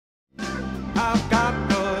I've got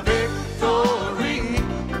the victory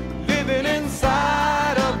living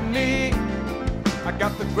inside of me. I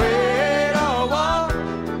got the greater one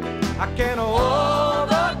I can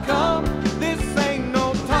overcome. This ain't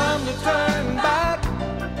no time to turn back,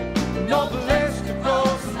 no place to go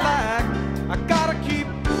slack. I gotta keep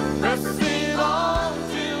pressing on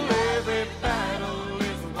till every battle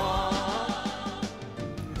is won.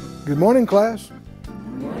 Good morning, class.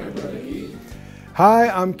 Hi,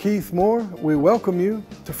 I'm Keith Moore. We welcome you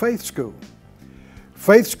to Faith School.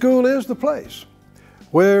 Faith School is the place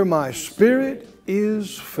where my spirit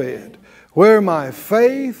is fed, where my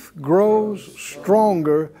faith grows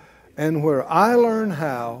stronger, and where I learn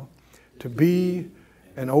how to be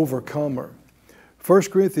an overcomer.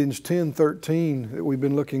 1 Corinthians 10:13 that we've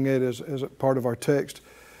been looking at as a part of our text,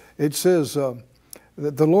 it says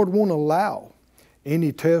that the Lord won't allow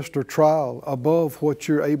any test or trial above what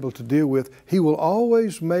you're able to deal with. He will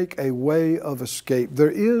always make a way of escape.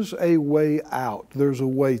 There is a way out. There's a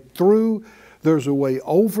way through. There's a way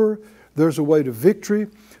over. There's a way to victory.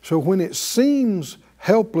 So when it seems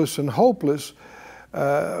helpless and hopeless,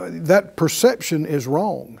 that perception is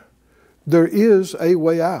wrong. There is a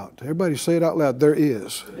way out. Everybody say it out loud. There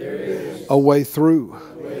is a way through.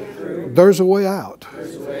 There's a way out.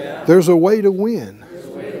 There's a way to win.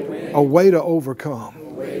 A way to overcome.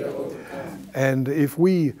 And if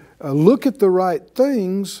we look at the right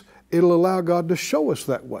things, it'll allow God to show us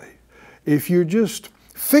that way. If you're just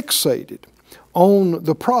fixated on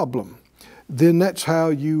the problem, then that's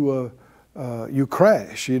how you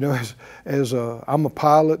crash. You know, I'm a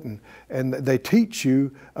pilot, and they teach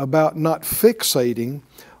you about not fixating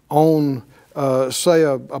on, say,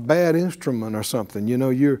 a bad instrument or something. You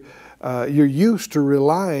know, you're used to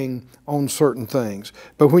relying on certain things.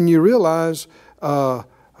 But when you realize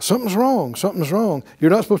something's wrong,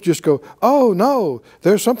 you're not supposed to just go, oh no,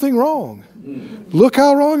 there's something wrong. Look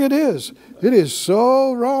how wrong it is. It is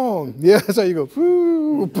so wrong. Yeah, that's how you go,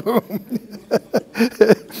 boom, boom.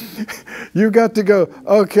 You got to go,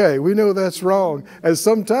 okay, we know that's wrong. And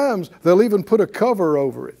sometimes they'll even put a cover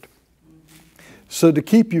over it. So to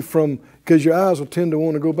keep you from, because your eyes will tend to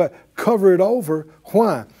want to go back, cover it over.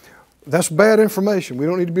 Why? That's bad information. We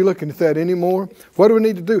don't need to be looking at that anymore. What do we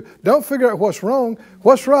need to do? Don't figure out what's wrong.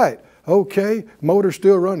 What's right? Okay, motor's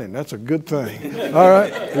still running. That's a good thing. All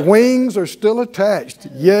right, wings are still attached.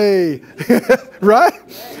 Yay. Right?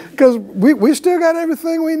 Because we still got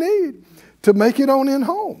everything we need to make it on in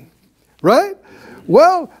home. Right?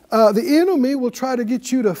 Well, the enemy will try to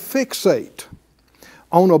get you to fixate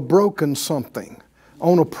on a broken something,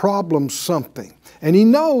 on a problem something. And he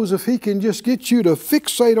knows if he can just get you to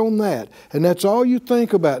fixate on that, and that's all you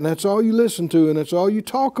think about, and that's all you listen to, and that's all you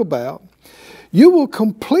talk about, you will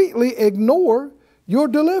completely ignore your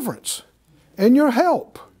deliverance and your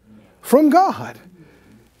help from God.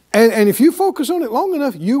 And if you focus on it long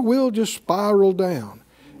enough, you will just spiral down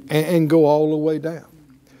and go all the way down.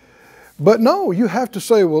 But no, you have to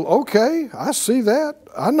say, well, okay, I see that.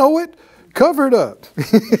 I know it. Cover it up.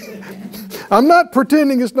 I'm not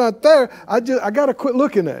pretending it's not there. I got to quit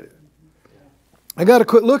looking at it. I got to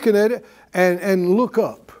quit looking at it and look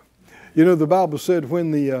up. You know, the Bible said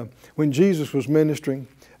when Jesus was ministering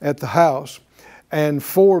at the house, and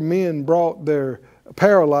 4 men brought their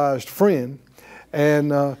paralyzed friend,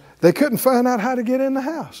 and they couldn't find out how to get in the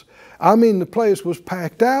house. I mean, the place was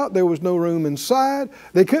packed out. There was no room inside.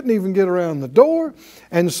 They couldn't even get around the door.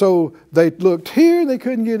 And so they looked here, they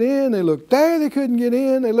couldn't get in. They looked there, they couldn't get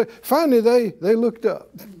in. Finally, they looked up.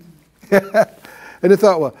 And they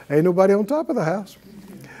thought, well, ain't nobody on top of the house.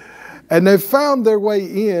 And they found their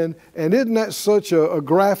way in. And isn't that such a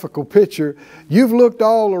graphical picture? You've looked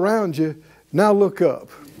all around you. Now look up.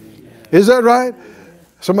 Is that right?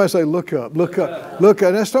 Somebody say, look up, look up, look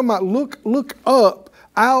up. That's talking about look up.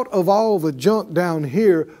 Out of all the junk down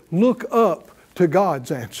here, look up to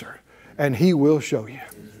God's answer, and He will show you.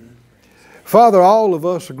 Father, all of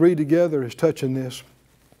us agree together as touching this,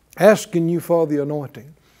 asking you for the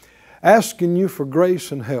anointing, asking you for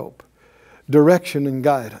grace and help, direction and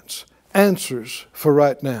guidance, answers for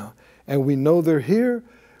right now. And we know they're here.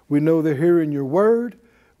 We know they're here in your word.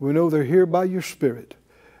 We know they're here by your Spirit.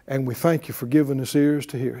 And we thank you for giving us ears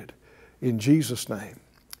to hear it. In Jesus' name,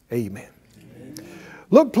 amen.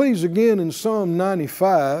 Look please again in Psalm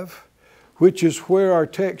 95, which is where our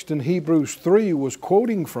text in Hebrews 3 was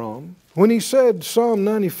quoting from. When he said, Psalm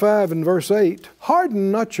 95 and verse 8,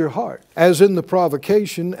 harden not your heart, as in the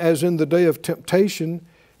provocation, as in the day of temptation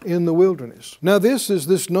in the wilderness. Now this is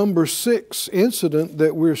this number 6 incident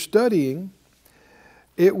that we're studying.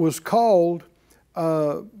 It was called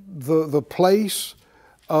the place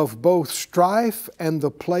of both strife and the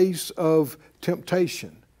place of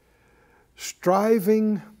temptation.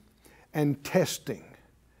 Striving and testing.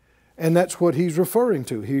 And that's what he's referring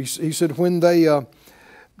to. He said when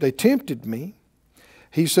they tempted me,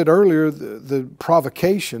 he said earlier the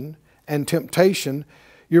provocation and temptation,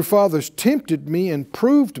 your fathers tempted me and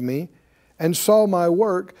proved me and saw my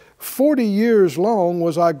work. 40 years long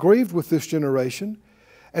was I grieved with this generation,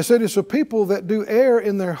 and said it's a people that do err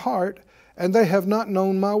in their heart, and they have not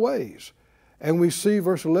known my ways. And we see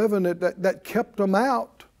verse 11 that kept them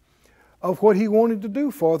out of what he wanted to do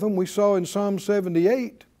for them. We saw in Psalm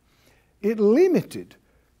 78, it limited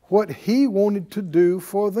what he wanted to do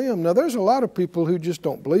for them. Now there's a lot of people who just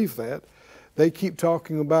don't believe that. They keep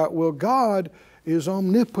talking about, well, God is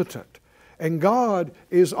omnipotent and God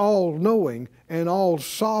is all-knowing and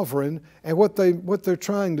all-sovereign. And what they're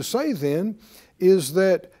trying to say then is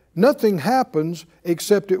that nothing happens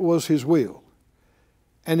except it was his will.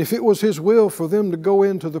 And if it was his will for them to go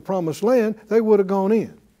into the promised land, they would have gone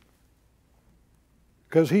in.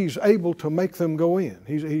 Because he's able to make them go in.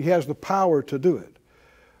 He has the power to do it.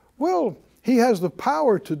 Well, he has the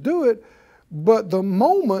power to do it, but the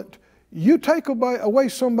moment you take away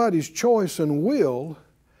somebody's choice and will,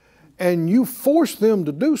 and you force them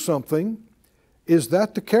to do something, is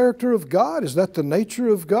that the character of God? Is that the nature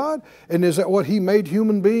of God? And is that what he made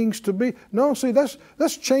human beings to be? No, see,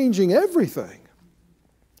 that's changing everything.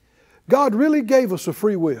 God really gave us a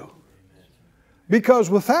free will. Because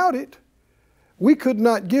without it, we could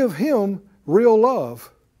not give him real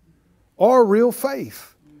love or real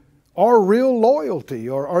faith or real loyalty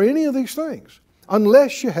or any of these things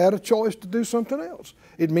unless you had a choice to do something else.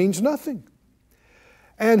 It means nothing.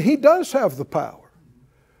 And he does have the power.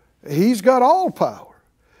 He's got all power.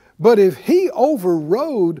 But if he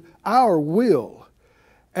overrode our will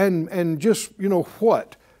and just,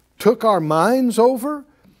 took our minds over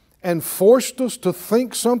and forced us to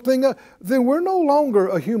think something, then we're no longer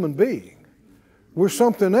a human being. We're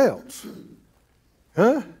something else.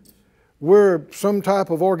 Huh? We're some type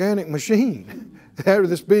of organic machine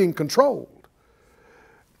that's being controlled.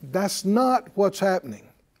 That's not what's happening.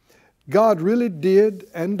 God really did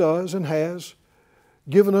and does and has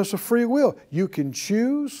given us a free will. You can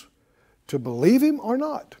choose to believe him or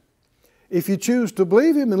not. If you choose to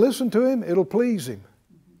believe him and listen to him, it'll please him.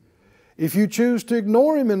 If you choose to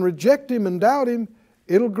ignore him and reject him and doubt him,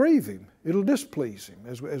 it'll grieve him. It'll displease him,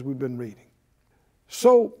 as we've been reading.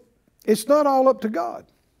 So it's not all up to God.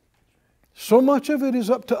 So much of it is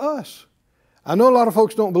up to us. I know a lot of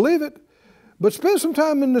folks don't believe it, but spend some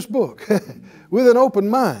time in this book with an open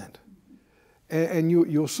mind, and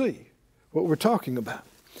you'll see what we're talking about.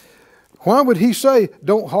 Why would he say,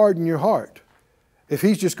 don't harden your heart, if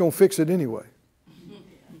he's just going to fix it anyway?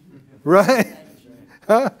 Right?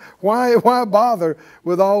 Huh? Why bother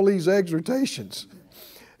with all these exhortations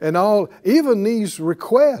and even these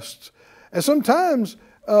requests? And sometimes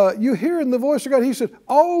you hear in the voice of God, he said,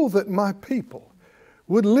 oh, that my people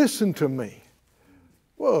would listen to me.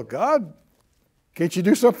 Well, God, can't you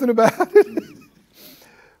do something about it?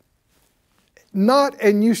 Not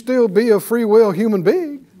and you still be a free will human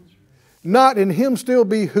being. Not in him still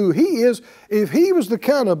be who he is. If he was the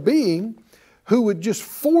kind of being who would just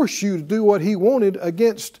force you to do what he wanted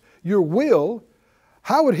against your will,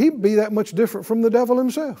 how would he be that much different from the devil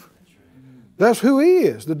himself? That's who he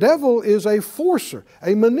is. The devil is a forcer,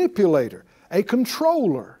 a manipulator, a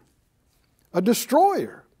controller, a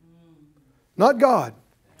destroyer. Not God.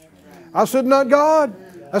 I said not God.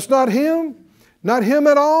 That's not him. Not him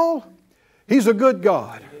at all. He's a good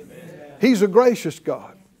God. He's a gracious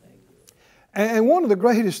God. And one of the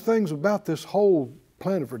greatest things about this whole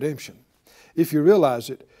plan of redemption, if you realize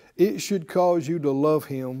it, it should cause you to love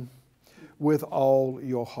him with all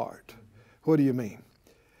your heart. What do you mean?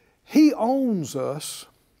 He owns us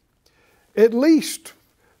at least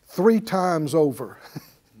 3 times over.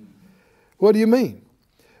 What do you mean?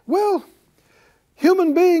 Well,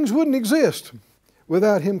 human beings wouldn't exist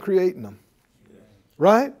without him creating them.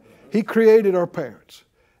 Right? He created our parents,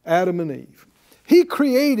 Adam and Eve. He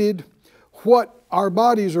created what our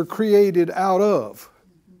bodies are created out of.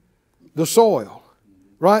 The soil,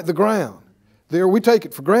 right? The ground. There, we take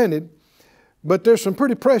it for granted, but there's some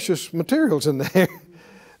pretty precious materials in there.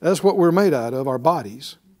 That's what we're made out of, our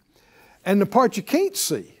bodies. And the part you can't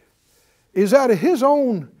see is out of his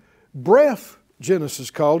own breath, Genesis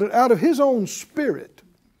called it, out of his own spirit.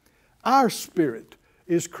 Our spirit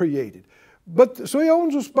is created. But so he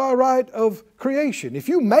owns us by right of creation. If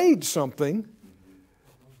you made something,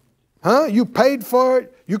 you paid for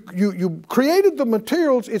it, you created the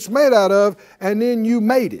materials it's made out of, and then you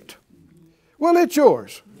made it. Well, it's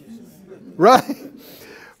yours. Right?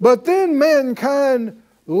 But then mankind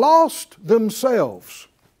lost themselves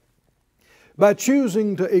by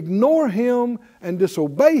choosing to ignore Him and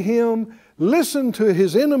disobey Him, listen to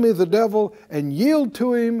his enemy the devil and yield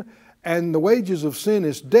to him, and the wages of sin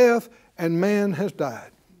is death, and man has died.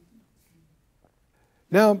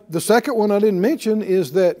 Now, the second one I didn't mention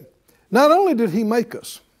is that not only did He make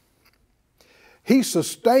us, He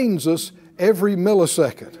sustains us every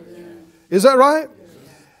millisecond. Is that right?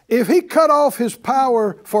 If He cut off His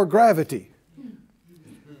power for gravity,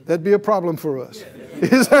 that'd be a problem for us.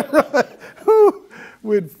 Is that right? Whew,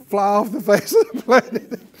 we'd fly off the face of the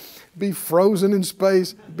planet, be frozen in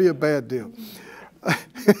space, be a bad deal.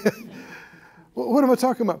 What am I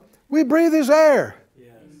talking about? We breathe His air.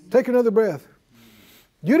 Take another breath.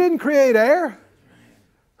 You didn't create air.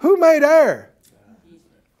 Who made air?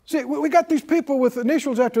 See, we got these people with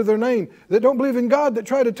initials after their name that don't believe in God that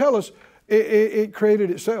try to tell us it created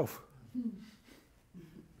itself.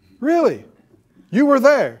 Really? You were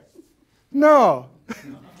there? No.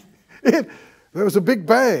 There was a big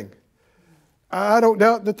bang. I don't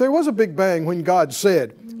doubt that there was a big bang when God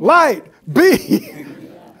said, "Light, be."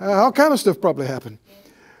 All kind of stuff probably happened.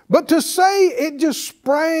 But to say it just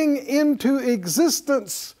sprang into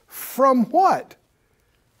existence from what?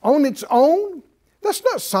 On its own? That's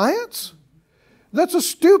not science. That's a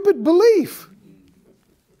stupid belief.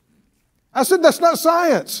 I said that's not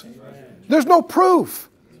science. There's no proof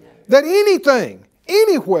that anything,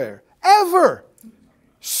 anywhere, ever,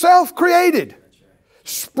 self-created,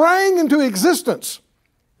 sprang into existence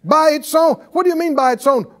by its own. What do you mean by its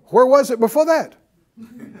own? Where was it before that?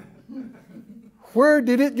 Where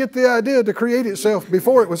did it get the idea to create itself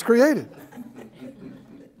before it was created?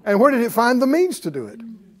 And where did it find the means to do it?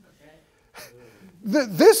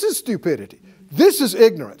 This is stupidity. This is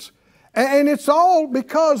ignorance. And it's all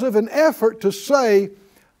because of an effort to say,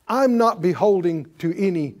 I'm not beholding to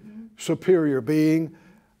any superior being.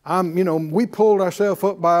 We pulled ourselves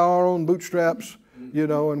up by our own bootstraps,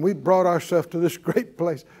 and we brought ourselves to this great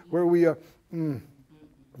place where we are.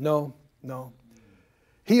 No.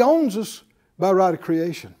 He owns us by right of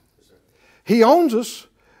creation. He owns us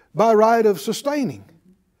by right of sustaining.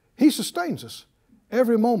 He sustains us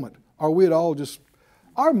every moment, or we'd all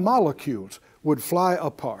our molecules would fly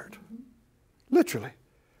apart. Literally.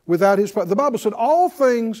 Without His power. The Bible said all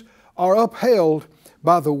things are upheld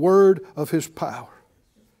by the word of His power.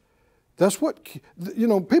 That's what,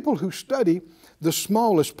 people who study the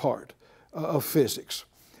smallest part of physics,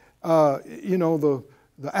 the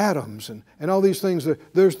atoms and all these things,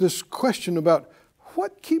 there's this question about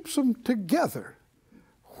what keeps them together?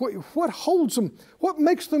 What holds them? What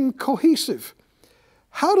makes them cohesive?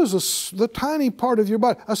 How does the tiny part of your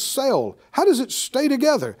body, a cell, how does it stay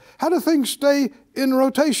together? How do things stay in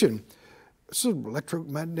rotation? This is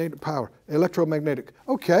electromagnetic power. Electromagnetic.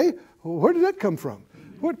 Okay, where did that come from?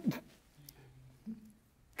 What?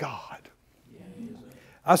 God.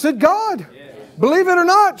 I said God. Believe it or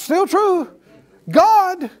not, still true.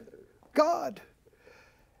 God.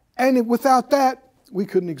 And without that, we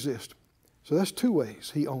couldn't exist. So that's two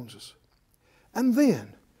ways He owns us. And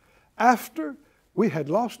then, after we had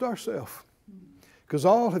lost ourselves, because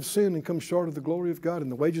all have sinned and come short of the glory of God,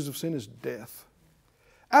 and the wages of sin is death.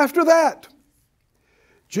 After that,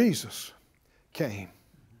 Jesus came,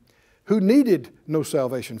 who needed no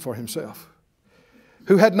salvation for Himself,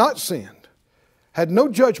 who had not sinned, had no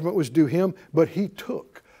judgment was due Him, but He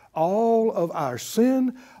took all of our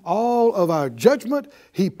sin, all of our judgment.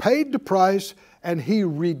 He paid the price, and He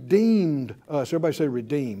redeemed us. Everybody say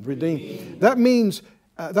redeemed. Redeemed. That means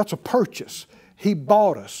that's a purchase. He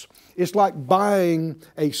bought us. It's like buying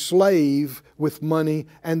a slave with money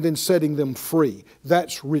and then setting them free.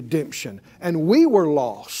 That's redemption. And we were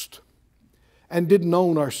lost and didn't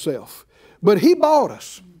own ourselves. But He bought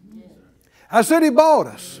us. I said He bought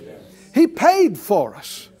us. He paid for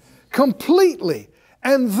us completely.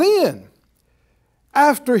 And then,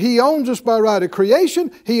 after He owns us by right of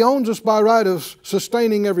creation, He owns us by right of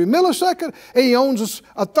sustaining every millisecond, He owns us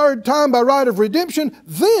a third time by right of redemption,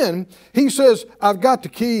 then He says, I've got the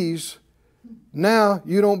keys. Now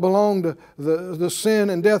you don't belong to the sin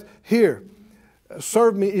and death. Here,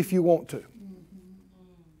 serve me if you want to.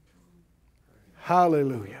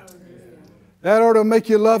 Hallelujah. That ought to make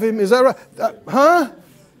you love Him. Is that right?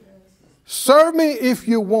 Serve me if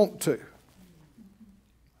you want to.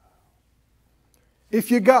 If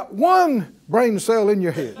you got one brain cell in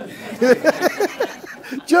your head,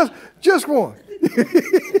 just one,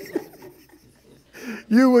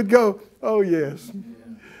 you would go, oh yes,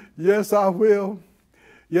 yes I will,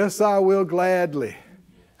 yes I will gladly.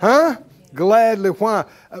 Gladly. Why?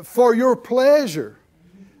 For your pleasure.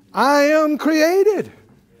 I am created.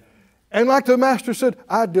 And like the Master said,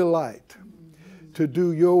 I delight to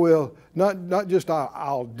do your will. Not just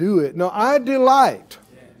I'll do it. No, I delight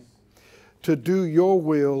to do your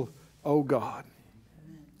will, O God.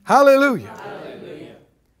 Hallelujah. Hallelujah.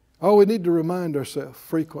 Oh, we need to remind ourselves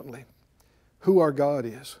frequently who our God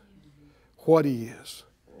is, what He is.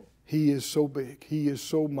 He is so big, He is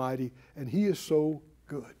so mighty, and He is so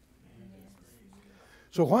good.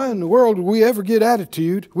 So why in the world would we ever get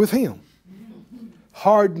attitude with Him?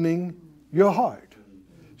 Hardening your heart,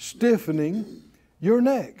 stiffening your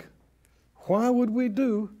neck. Why would we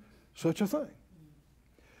do such a thing?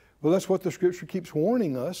 Well, that's what the Scripture keeps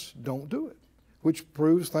warning us, don't do it. Which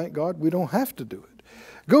proves, thank God, we don't have to do it.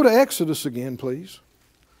 Go to Exodus again, please.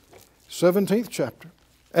 17th chapter.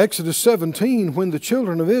 Exodus 17, when the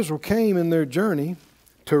children of Israel came in their journey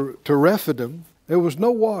to Rephidim, there was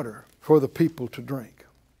no water for the people to drink.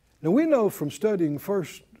 Now we know from studying 1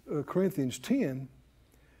 Corinthians 10,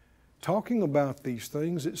 talking about these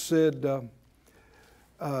things, it said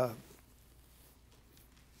that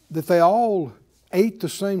they all ate the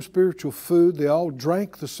same spiritual food, they all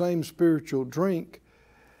drank the same spiritual drink,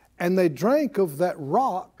 and they drank of that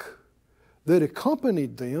rock that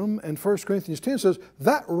accompanied them. And 1 Corinthians 10 says,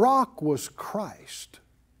 that rock was Christ.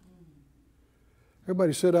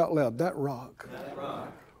 Everybody said out loud, that rock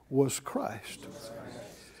was Christ.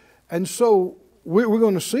 And so we're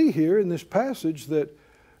going to see here in this passage that,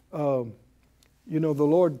 the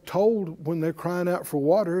Lord told when they're crying out for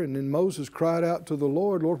water, and then Moses cried out to the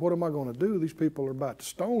Lord, Lord, what am I going to do? These people are about to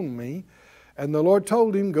stone me. And the Lord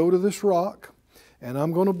told him, go to this rock, and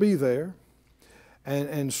I'm going to be there,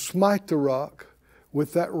 and smite the rock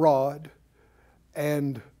with that rod.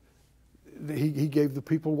 And he gave the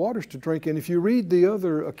people waters to drink. And if you read the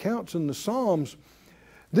other accounts in the Psalms,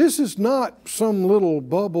 this is not some little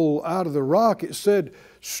bubble out of the rock. It said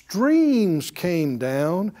streams came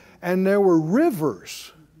down and there were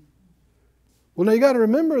rivers. Well, now you got to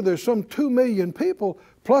remember there's some 2 million people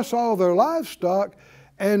plus all their livestock,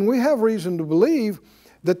 and we have reason to believe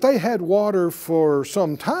that they had water for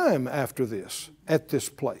some time after this at this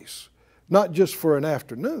place, not just for an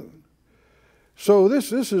afternoon. So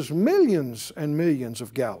this is millions and millions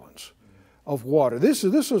of gallons of water. This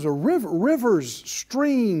is a river, rivers,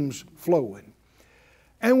 streams flowing.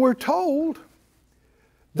 And we're told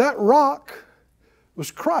that rock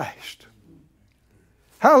was Christ.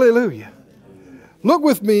 Hallelujah. Look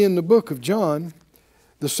with me in the book of John,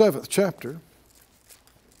 the 7th chapter.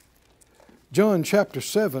 John chapter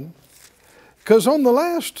 7. Because on the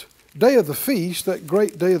last day of the feast, that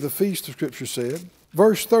great day of the feast, the Scripture said,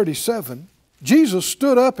 verse 37, Jesus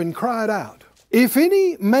stood up and cried out, if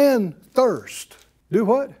any man thirst, do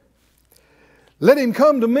what? Let him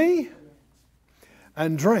come to me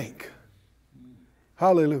and drink.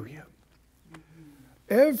 Hallelujah.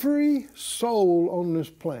 Every soul on this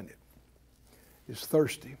planet is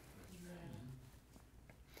thirsty.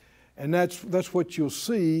 And that's what you'll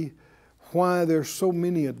see why there's so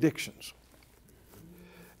many addictions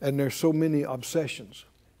and there's so many obsessions,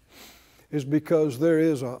 is because there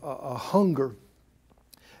is a hunger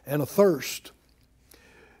and a thirst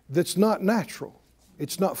that's not natural.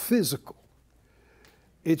 It's not physical.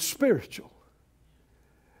 It's spiritual.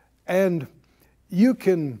 And you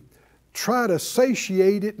can try to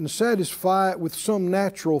satiate it and satisfy it with some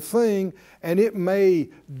natural thing, and it may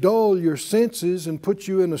dull your senses and put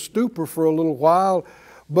you in a stupor for a little while,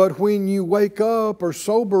 but when you wake up or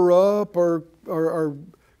sober up or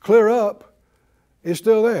clear up, it's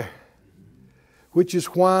still there. Which is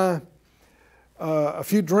why a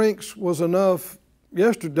few drinks was enough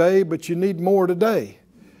yesterday, but you need more today.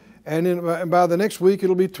 And by the next week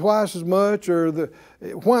it'll be twice as much.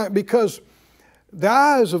 Why? Because the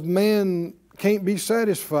eyes of man can't be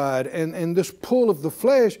satisfied, and this pull of the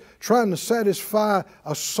flesh trying to satisfy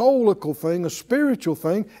a soulical thing, a spiritual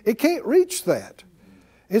thing, it can't reach that.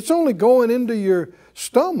 It's only going into your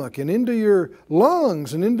stomach and into your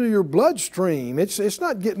lungs and into your bloodstream. It's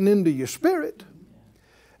not getting into your spirit.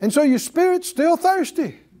 And so your spirit's still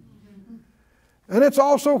thirsty. And it's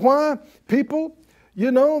also why people,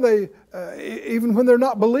 they even when they're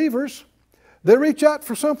not believers, they reach out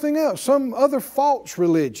for something else, some other false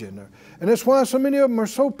religion. And that's why so many of them are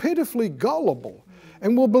so pitifully gullible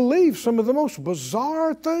and will believe some of the most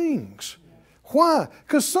bizarre things. Why?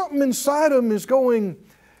 Because something inside them is going,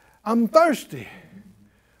 I'm thirsty.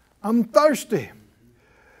 I'm thirsty.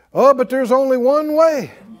 Oh, but there's only one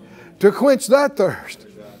way to quench that thirst.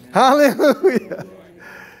 Hallelujah.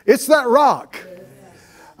 It's that rock.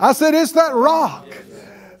 I said it's that rock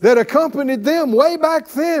that accompanied them way back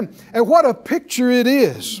then. And what a picture it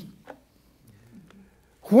is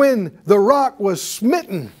when the rock was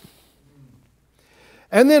smitten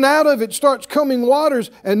And then out of it starts coming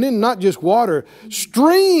waters, and then not just water,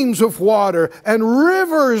 streams of water and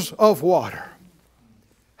rivers of water.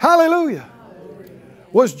 Hallelujah.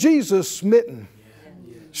 Was Jesus smitten,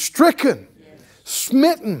 stricken,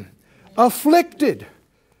 smitten, afflicted?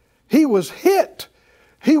 He was hit.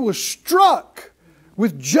 He was struck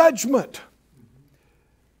with judgment.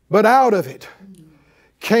 But out of it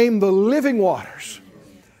came the living waters.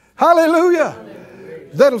 Hallelujah.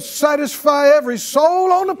 That'll satisfy every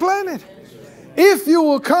soul on the planet. If you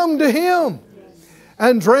will come to Him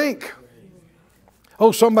and drink.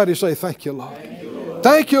 Oh, somebody say, thank you, Lord.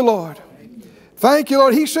 Thank you, Lord. Thank you,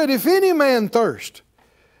 Lord. He said, if any man thirst.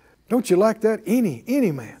 Don't you like that?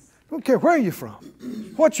 Any man. Don't care where you're from.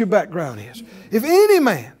 What your background is. If any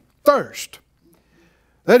man thirst,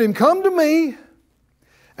 let him come to me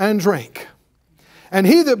and drink. And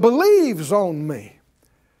he that believes on me.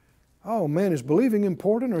 Oh man, is believing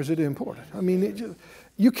important or is it important? I mean,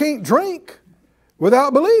 you can't drink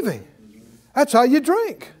without believing. That's how you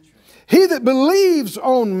drink. He that believes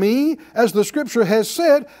on me, as the Scripture has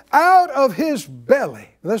said, out of his belly.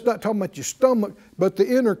 That's not talking about your stomach, but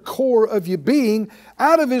the inner core of your being.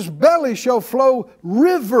 Out of his belly shall flow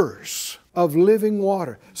rivers of living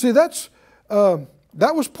water. See, that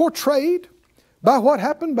was portrayed by what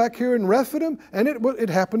happened back here in Rephidim, and it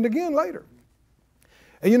happened again later.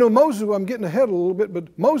 And you know, Moses, I'm getting ahead a little bit,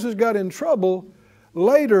 but Moses got in trouble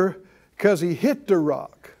later because he hit the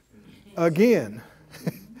rock again.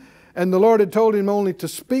 And the Lord had told him only to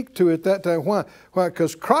speak to it that time. Why? Why?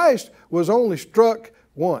 Because Christ was only struck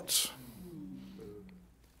once.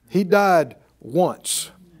 He died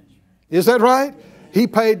once. Is that right? He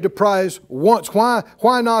paid the price once.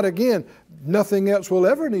 Why not again? Nothing else will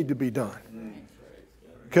ever need to be done.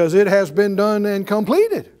 Because it has been done and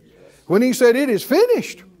completed. When He said it is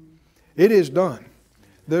finished, it is done.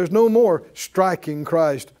 There's no more striking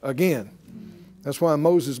Christ again. That's why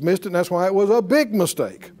Moses missed it, and that's why it was a big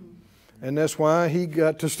mistake. And that's why he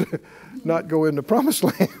got to not go into promised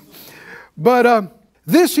land. But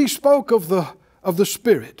this He spoke of the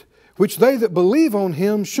Spirit, which they that believe on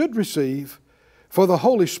Him should receive, for the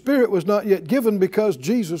Holy Spirit was not yet given because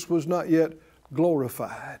Jesus was not yet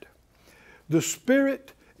glorified. The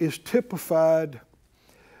Spirit is typified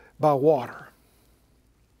by water.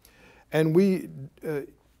 And we,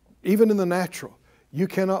 even in the natural, you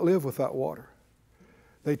cannot live without water.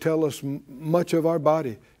 They tell us much of our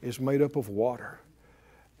body is made up of water.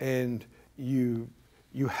 And you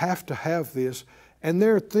have to have this. And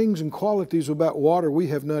there are things and qualities about water we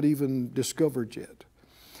have not even discovered yet.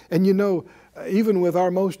 And you know, even with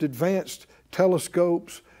our most advanced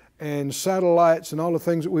telescopes and satellites and all the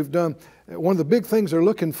things that we've done, one of the big things they're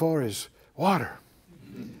looking for is water.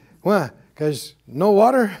 Why? Because no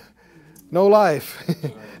water, no life.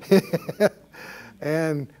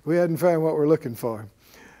 And we hadn't found what we're looking for.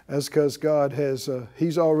 That's because God has,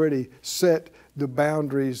 He's already set the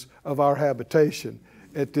boundaries of our habitation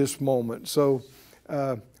at this moment. So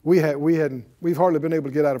we've hardly been able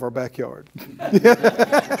to get out of our backyard.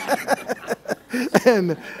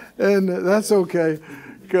 and that's okay.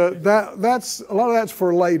 That's a lot of that's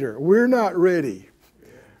for later. We're not ready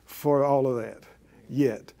for all of that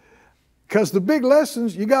yet. Because the big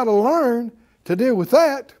lessons you got to learn to deal with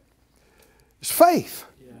that is faith.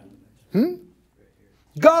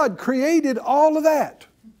 God created all of that.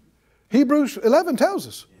 Hebrews 11 tells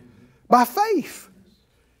us. By faith.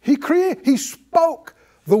 He spoke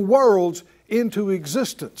the worlds into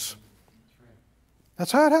existence.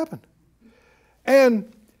 That's how it happened.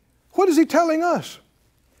 And what is He telling us?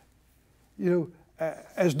 You know,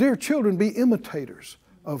 as dear children, be imitators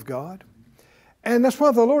of God. And that's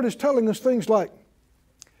why the Lord is telling us things like,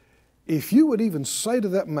 if you would even say to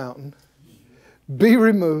that mountain, be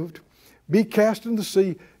removed, be cast into the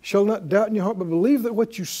sea, shall not doubt in your heart, but believe that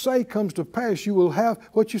what you say comes to pass, you will have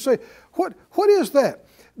what you say. What is that?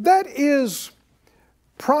 That is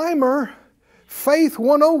primer, faith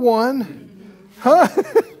 101, huh?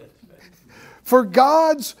 For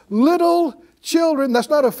God's little children. That's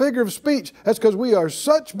not a figure of speech. That's because we are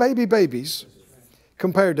such babies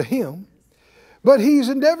compared to Him. But He's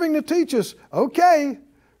endeavoring to teach us, okay,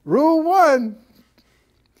 rule 1,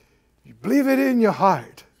 you believe it in your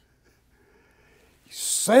heart. You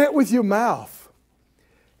say it with your mouth.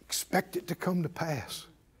 Expect it to come to pass.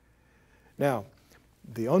 Now,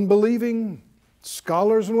 the unbelieving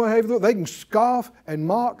scholars and what have you, they can scoff and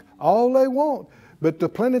mock all they want. But the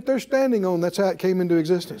planet they're standing on, that's how it came into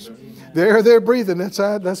existence. The air they're breathing, that's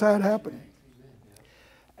how it happened.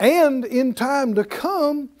 And in time to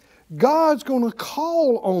come, God's going to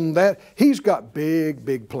call on that. He's got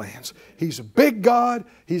big plans. He's a big God.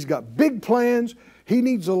 He's got big plans. He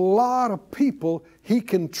needs a lot of people he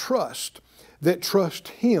can trust, that trust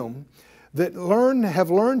him, that have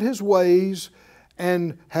learned his ways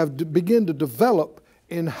and have begun to develop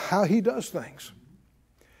in how he does things.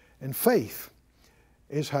 And faith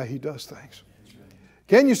is how he does things.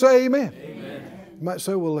 Can you say amen? Amen. You might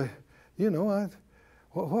say, well,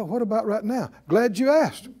 what about right now? Glad you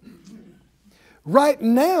asked. Right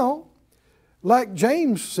now, like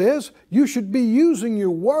James says, you should be using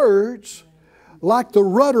your words like the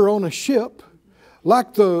rudder on a ship,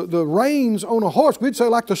 like the reins on a horse. We'd say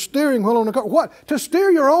like the steering wheel on a car. What? To steer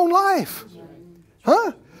your own life.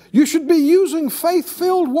 Huh? You should be using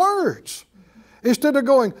faith-filled words instead of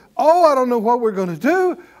going, oh, I don't know what we're going to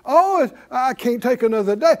do. Oh, I can't take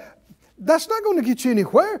another day. That's not going to get you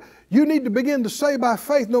anywhere. You need to begin to say by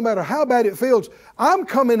faith, no matter how bad it feels, I'm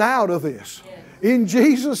coming out of this. In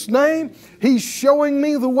Jesus' name, He's showing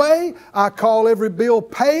me the way. I call every bill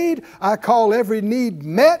paid. I call every need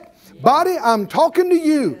met. Body, I'm talking to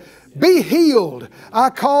you. Be healed. I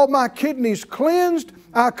call my kidneys cleansed.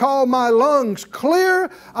 I call my lungs clear.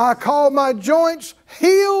 I call my joints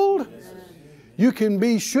healed.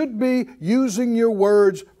 You should be using your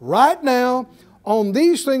words right now on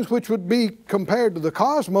these things, which would be compared to the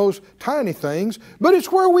cosmos, tiny things, but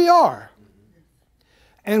it's where we are.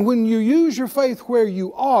 And when you use your faith where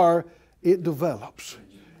you are, it develops.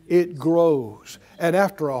 It grows. And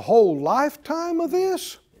after a whole lifetime of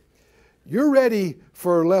this, you're ready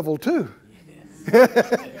for level 2.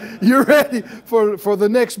 You're ready for the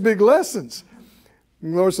next big lessons.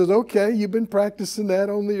 And the Lord says, okay, you've been practicing that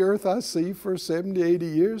on the earth, I see, for 70, 80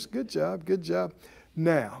 years. Good job, good job.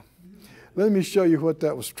 Now, let me show you what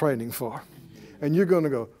that was training for. And you're going to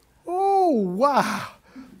go, oh, wow.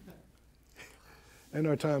 And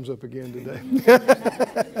our time's up again today.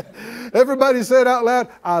 Everybody say it out loud.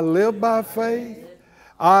 I live by faith.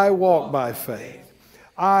 I walk by faith.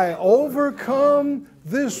 I overcome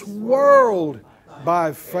this world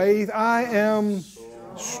by faith. I am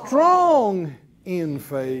strong in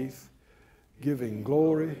faith, giving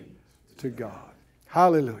glory to God.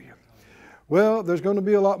 Hallelujah. Well, there's going to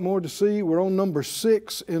be a lot more to see. We're on number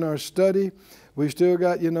 6 in our study. We've still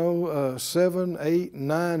got, 7, 8,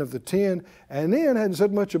 9 of the 10. And then, I hadn't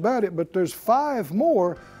said much about it, but there's 5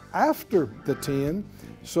 more after the 10.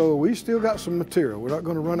 So we still got some material. We're not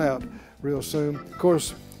going to run out real soon. Of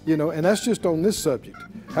course, and that's just on this subject.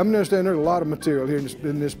 How many understand there's a lot of material here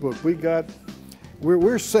in this book?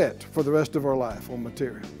 We're set for the rest of our life on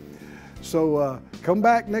material. So come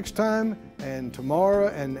back next time and tomorrow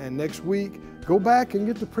and next week. Go back and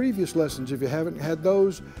get the previous lessons if you haven't had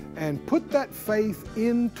those, and put that faith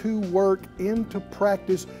into work, into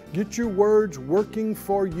practice. Get your words working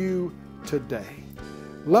for you today.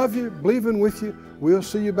 Love you, believing with you. We'll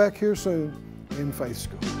see you back here soon in Faith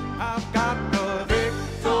School. I've got the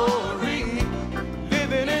victory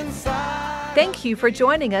living inside. Thank you for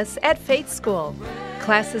joining us at Faith School.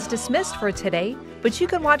 Class is dismissed for today, but you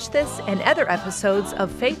can watch this and other episodes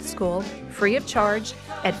of Faith School free of charge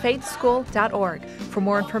at faithschool.org. For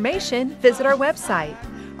more information, visit our website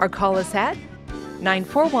or call us at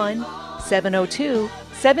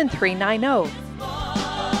 941-702-7390.